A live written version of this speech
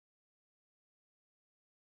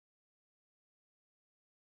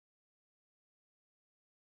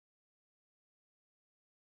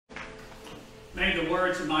May the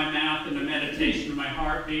words of my mouth and the meditation of my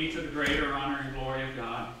heart be to the greater honor and glory of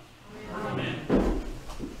God. Amen.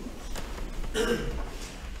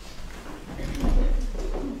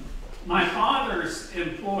 My father's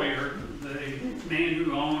employer, the man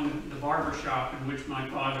who owned the barber shop in which my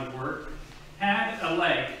father worked, had a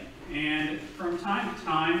lake, and from time to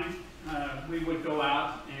time we would go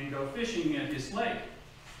out and go fishing at his lake.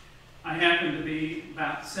 I happened to be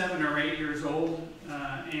about 7 or 8 years old,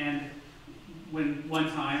 and when one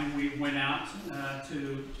time we went out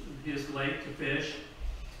to his lake to fish,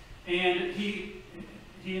 and he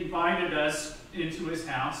invited us into his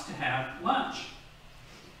house to have lunch.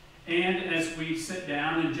 And as we sit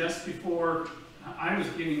down, and just before I was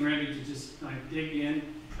getting ready to just dig in,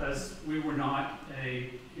 because we were not a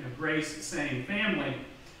grace-saying family,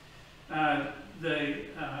 the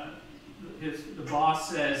boss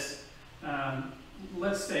says,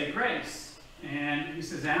 let's say grace. And he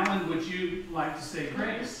says, Alan, would you like to say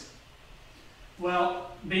grace?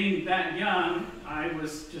 Well, being that young, I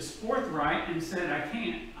was just forthright and said, I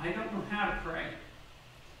can't. I don't know how to pray.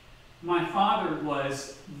 My father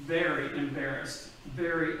was very embarrassed,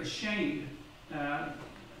 very ashamed,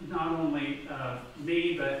 not only of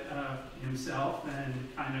me, but of himself,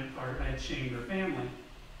 and kind of had shamed our family.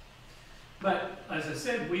 But as I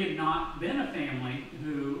said, we had not been a family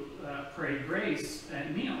who prayed grace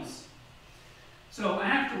at meals. So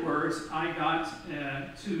afterwards, I got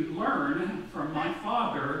to learn from my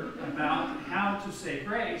father about how to say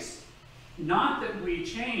grace. Not that we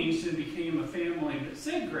changed and became a family that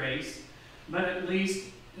said grace, but at least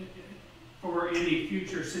for any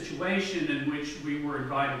future situation in which we were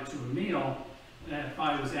invited to a meal, if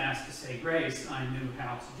I was asked to say grace, I knew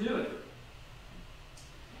how to do it.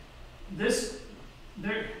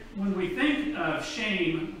 When we think of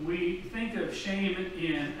shame, we think of shame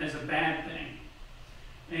as a bad thing.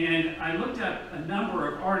 And I looked up a number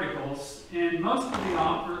of articles, and most of the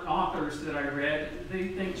authors that I read, they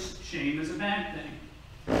think shame is a bad thing.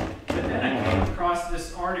 But then I came across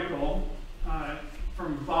this article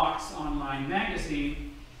from Vox Online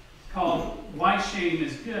magazine called Why Shame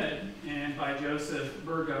is Good, and by Joseph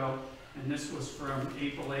Burgo, and this was from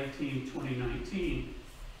April 18, 2019.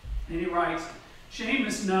 And he writes, shame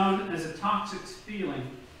is known as a toxic feeling,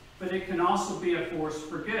 but it can also be a force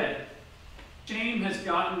for good. Shame has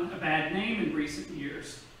gotten a bad name in recent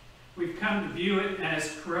years. We've come to view it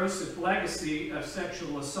as corrosive legacy of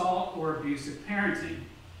sexual assault or abusive parenting.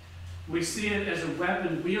 We see it as a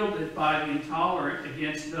weapon wielded by the intolerant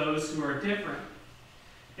against those who are different.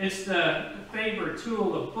 It's the favorite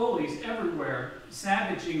tool of bullies everywhere,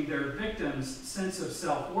 savaging their victims' sense of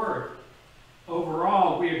self-worth.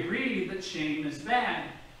 Overall, we agree that shame is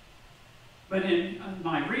bad. But in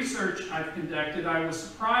my research I've conducted, I was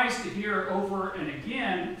surprised to hear over and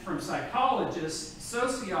again from psychologists,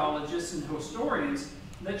 sociologists, and historians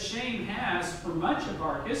that shame has, for much of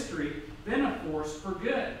our history, been a force for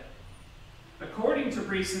good. According to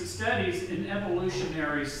recent studies in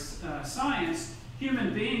evolutionary science,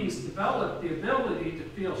 human beings developed the ability to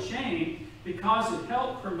feel shame because it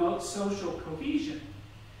helped promote social cohesion.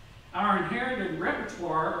 Our inherited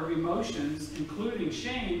repertoire of emotions, including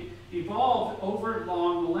shame, evolved over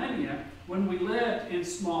long millennia when we lived in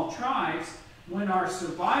small tribes, when our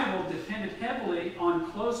survival depended heavily on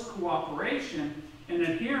close cooperation and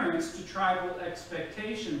adherence to tribal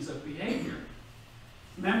expectations of behavior.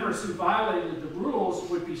 Members who violated the rules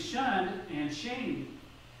would be shunned and shamed.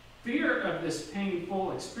 Fear of this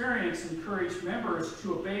painful experience encouraged members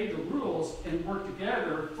to obey the rules and work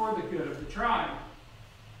together for the good of the tribe.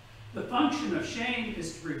 The function of shame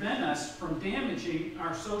is to prevent us from damaging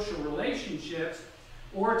our social relationships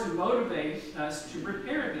or to motivate us to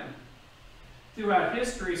repair them. Throughout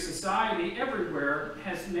history, society everywhere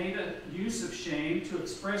has made a use of shame to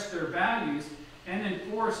express their values and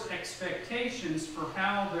enforce expectations for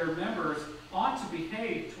how their members ought to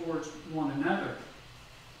behave towards one another.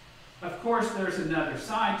 Of course, there's another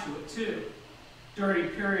side to it too. During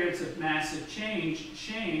periods of massive change,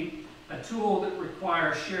 shame, a tool that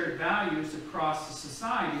requires shared values across the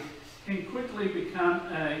society, can quickly become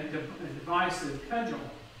a divisive cudgel.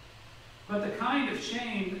 But the kind of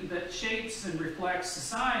shame that shapes and reflects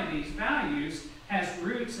society's values has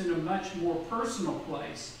roots in a much more personal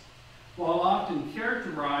place. While often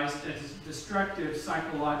characterized as a destructive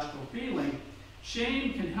psychological feeling,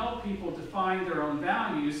 shame can help people define their own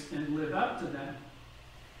values and live up to them.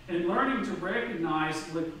 In learning to recognize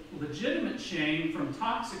legitimate shame from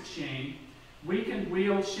toxic shame, we can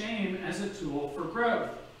wield shame as a tool for growth.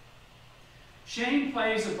 Shame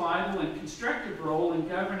plays a vital and constructive role in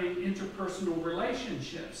governing interpersonal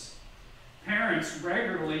relationships. Parents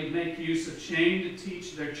regularly make use of shame to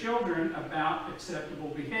teach their children about acceptable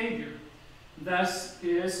behavior. Thus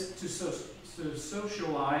is to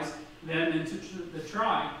socialize them into the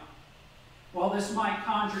tribe. While this might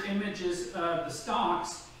conjure images of the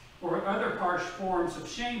stocks or other harsh forms of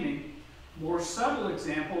shaming, more subtle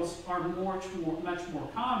examples are much more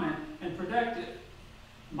common and productive.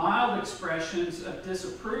 Mild expressions of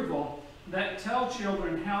disapproval that tell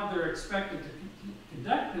children how they're expected to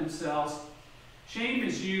conduct themselves. Shame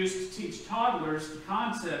is used to teach toddlers the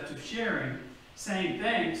concept of sharing, saying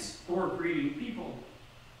thanks, or greeting people.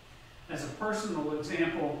 As a personal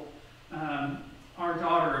example, our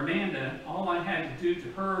daughter Amanda, all I had to do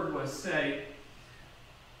to her was say,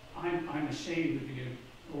 I'm ashamed of you,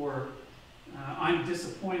 or I'm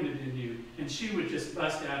disappointed in you. And she would just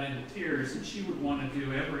bust out into tears, and she would want to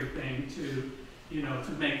do everything to,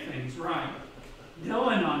 to make things right.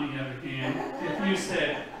 Dylan, on the other hand, if you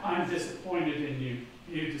said, I'm disappointed in you,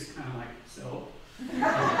 you just kind of like, so?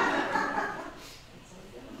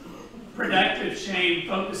 Productive shame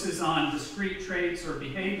focuses on discrete traits or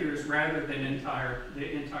behaviors rather than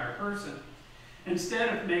the entire person.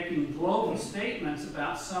 Instead of making global statements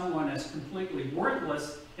about someone as completely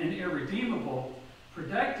worthless and irredeemable,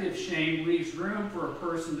 productive shame leaves room for a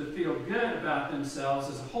person to feel good about themselves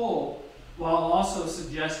as a whole, while also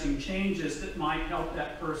suggesting changes that might help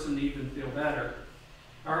that person even feel better.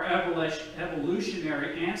 Our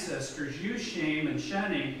evolutionary ancestors used shame and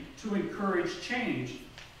shunning to encourage change,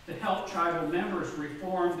 to help tribal members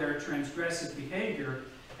reform their transgressive behavior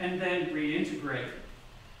and then reintegrate.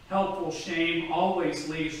 Helpful shame always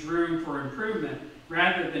leaves room for improvement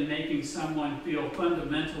rather than making someone feel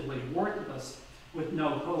fundamentally worthless with no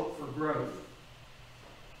hope for growth.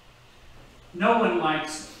 No one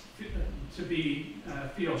likes to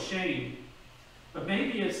feel shame, but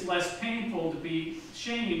maybe it's less painful to be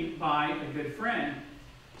shamed by a good friend,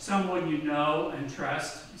 someone you know and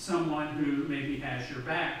trust, someone who maybe has your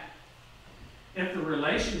back. If the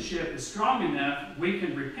relationship is strong enough, we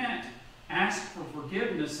can repent, ask for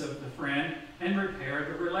forgiveness of the friend, and repair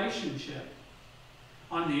the relationship.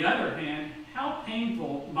 On the other hand, how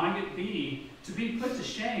painful might it be to be put to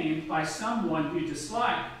shame by someone you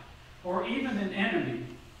dislike, or even an enemy,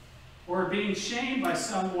 or being shamed by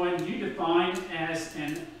someone you define as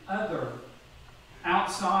an other,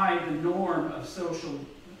 outside the norm of social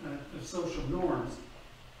norms.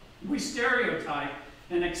 We stereotype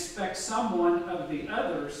and expect someone of the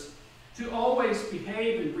others to always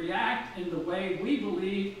behave and react in the way we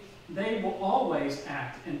believe they will always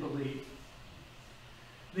act and believe.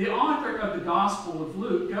 The author of the Gospel of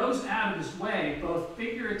Luke goes out of his way, both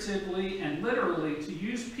figuratively and literally, to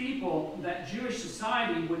use people that Jewish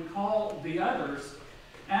society would call the others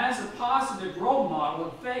as a positive role model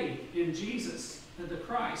of faith in Jesus, the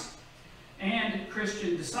Christ, and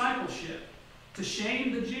Christian discipleship, to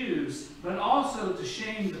shame the Jews, but also to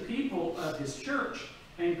shame the people of his church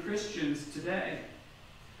and Christians today.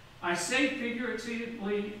 I say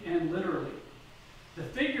figuratively and literally. The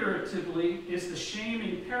figuratively is the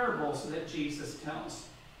shaming parables that Jesus tells.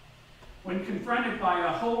 When confronted by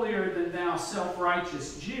a holier-than-thou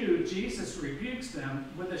self-righteous Jew, Jesus rebukes them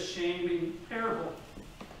with a shaming parable.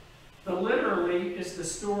 The literally is the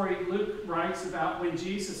story Luke writes about when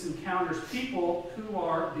Jesus encounters people who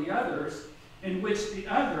are the others, in which the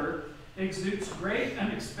other exudes great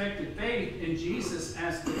unexpected faith in Jesus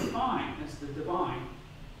as the divine.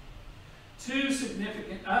 Two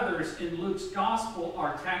significant others in Luke's gospel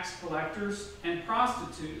are tax collectors and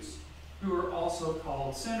prostitutes, who are also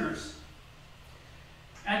called sinners.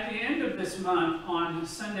 At the end of this month, on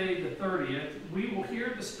Sunday the 30th, we will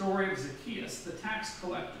hear the story of Zacchaeus, the tax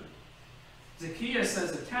collector. Zacchaeus,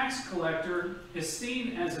 as a tax collector, is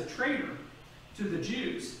seen as a traitor to the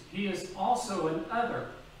Jews. He is also an other,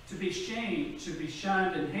 to be shamed, to be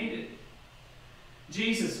shunned and hated.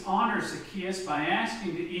 Jesus honors Zacchaeus by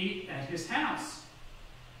asking to eat at his house.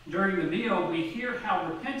 During the meal, we hear how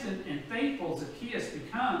repentant and faithful Zacchaeus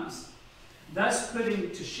becomes, thus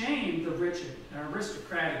putting to shame the rich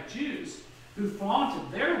aristocratic Jews who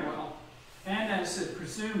flaunted their wealth and as a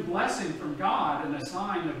presumed blessing from God and a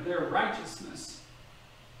sign of their righteousness.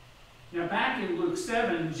 Now, back in Luke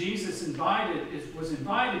 7, Jesus was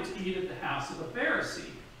invited to eat at the house of a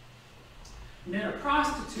Pharisee. And then a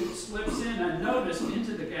prostitute slips in unnoticed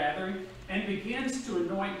into the gathering and begins to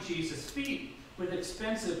anoint Jesus' feet with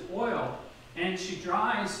expensive oil, and she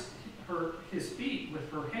dries his feet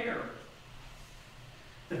with her hair.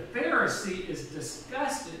 The Pharisee is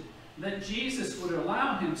disgusted that Jesus would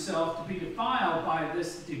allow himself to be defiled by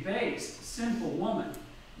this debased, sinful woman,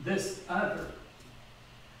 this other.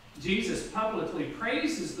 Jesus publicly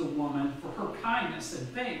praises the woman for her kindness and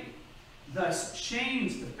faith, thus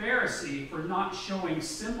shames the Pharisee for not showing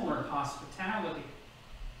similar hospitality.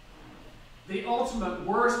 The ultimate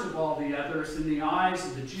worst of all the others in the eyes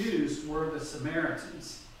of the Jews were the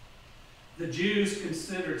Samaritans. The Jews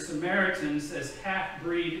considered Samaritans as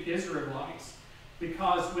half-breed Israelites,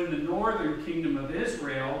 because when the northern kingdom of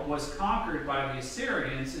Israel was conquered by the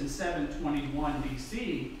Assyrians in 721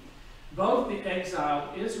 BC, both the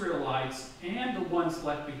exiled Israelites and the ones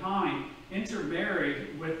left behind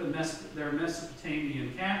intermarried with their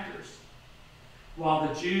Mesopotamian captors, while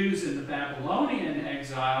the Jews in the Babylonian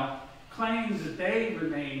exile claimed that they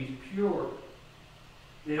remained pure.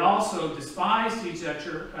 They also despised each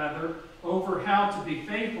other over how to be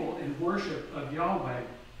faithful in worship of Yahweh.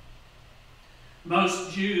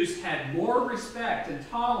 Most Jews had more respect and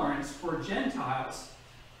tolerance for Gentiles,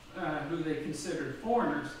 who they considered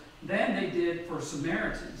foreigners, than they did for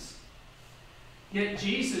Samaritans. Yet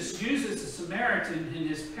Jesus uses a Samaritan in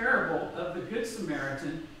his parable of the Good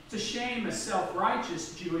Samaritan to shame a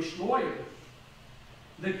self-righteous Jewish lawyer.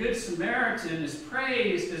 The Good Samaritan is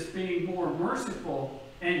praised as being more merciful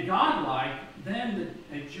and godlike than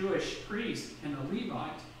a Jewish priest and a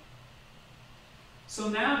Levite. So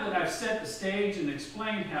now that I've set the stage and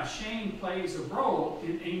explained how shame plays a role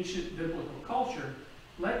in ancient biblical culture,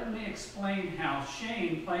 let me explain how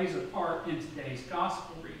shame plays a part in today's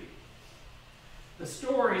gospel reading. The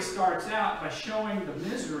story starts out by showing the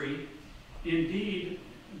misery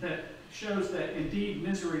that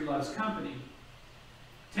misery loves company.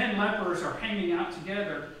 10 lepers are hanging out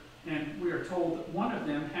together, and we are told that one of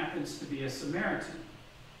them happens to be a Samaritan.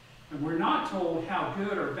 And we're not told how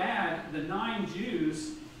good or bad the 9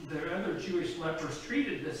 Jews, the other Jewish lepers,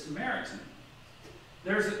 treated this Samaritan.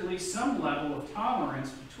 There's at least some level of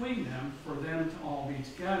tolerance between them for them to all be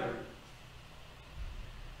together.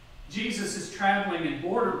 Jesus is traveling in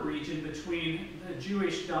border region between the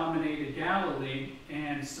Jewish-dominated Galilee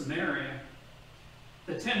and Samaria.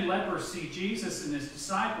 The 10 lepers see Jesus and his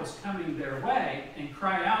disciples coming their way and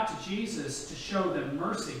cry out to Jesus to show them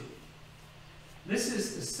mercy. This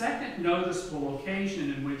is the second noticeable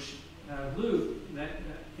occasion in which Luke,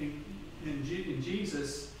 in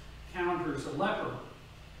Jesus, encounters a leper.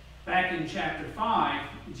 Back in chapter 5,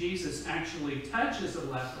 Jesus actually touches a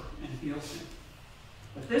leper and heals him.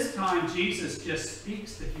 But this time, Jesus just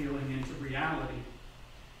speaks the healing into reality.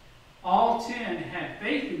 All 10 had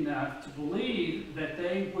faith enough to believe that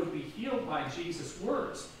they would be healed by Jesus'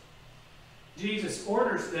 words. Jesus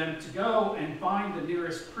orders them to go and find the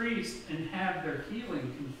nearest priest and have their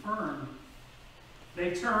healing confirmed.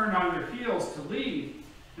 They turn on their heels to leave,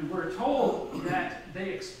 and we're told that they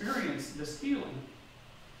experienced this healing.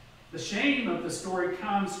 The shame of the story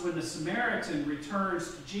comes when the Samaritan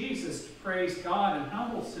returns to Jesus to praise God and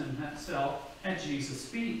humbles himself at Jesus'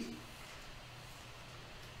 feet.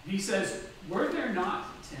 He says, "Were there not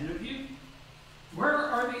 10 of you? Where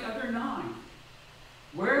are the other 9?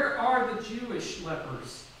 Where are the Jewish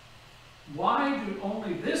lepers? Why do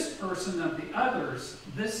only this person of the others,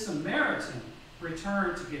 this Samaritan,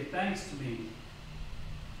 return to give thanks to me?"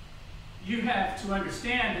 You have to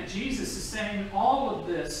understand that Jesus is saying all of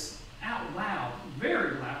this out loud,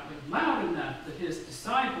 very loudly, loud enough that his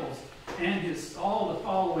disciples and all the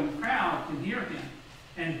following crowd can hear him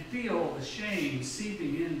and feel the shame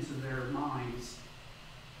seeping into their minds.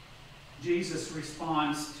 Jesus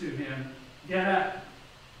responds to him, "Get up,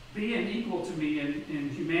 be an equal to me in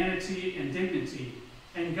humanity and dignity,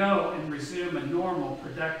 and go and resume a normal,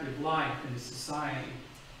 productive life in society.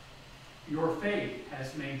 Your faith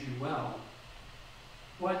has made you well."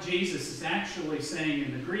 What Jesus is actually saying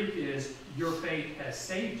in the Greek is, your faith has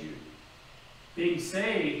saved you. Being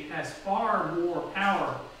saved has far more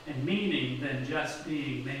power and meaning than just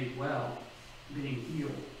being made well, being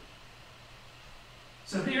healed.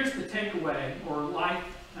 So here's the takeaway or life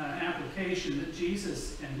application that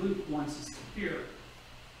Jesus and Luke wants us to hear.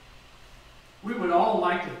 We would all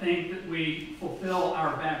like to think that we fulfill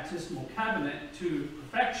our baptismal covenant to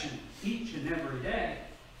perfection each and every day.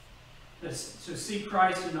 To seek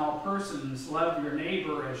Christ in all persons, love your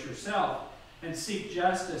neighbor as yourself, and seek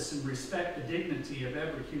justice and respect the dignity of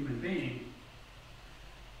every human being.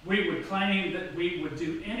 We would claim that we would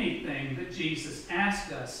do anything that Jesus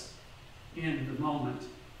asked us in the moment.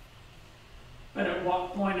 But at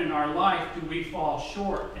what point in our life do we fall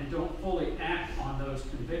short and don't fully act on those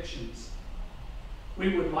convictions?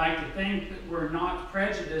 We would like to think that we're not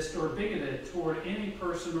prejudiced or bigoted toward any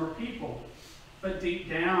person or people. But deep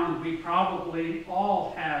down, we probably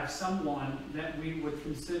all have someone that we would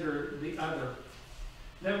consider the other,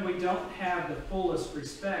 that we don't have the fullest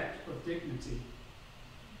respect of dignity.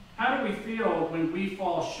 How do we feel when we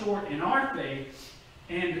fall short in our faith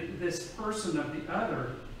and this person of the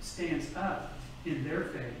other stands up in their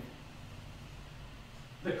faith?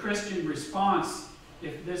 The Christian response,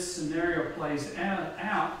 if this scenario plays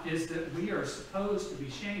out, is that we are supposed to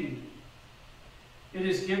be shamed. It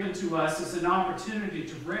is given to us as an opportunity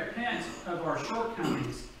to repent of our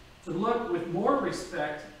shortcomings, to look with more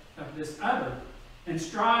respect of this other, and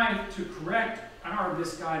strive to correct our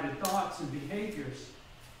misguided thoughts and behaviors.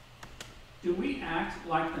 Do we act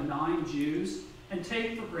like the 9 Jews and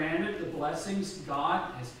take for granted the blessings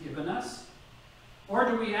God has given us? Or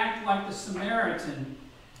do we act like the Samaritan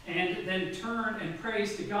and then turn and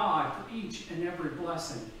praise to God for each and every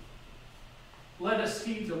blessing? Let us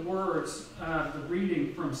heed the words of the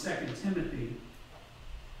reading from 2 Timothy.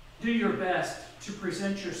 Do your best to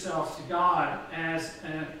present yourselves to God as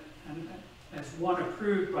one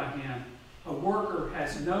approved by Him. A worker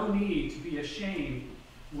has no need to be ashamed,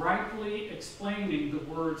 rightly explaining the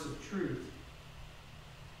words of truth.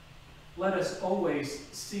 Let us always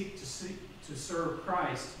seek to serve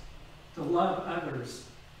Christ, to love others,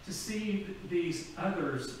 to see these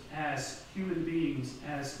others as human beings,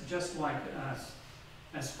 as just like us,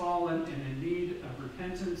 as fallen and in need of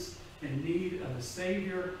repentance, in need of a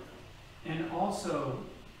Savior, and also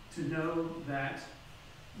to know that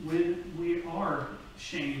when we are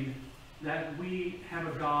shamed, that we have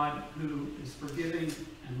a God who is forgiving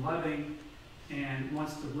and loving and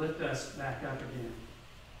wants to lift us back up again.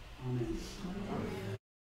 Amen.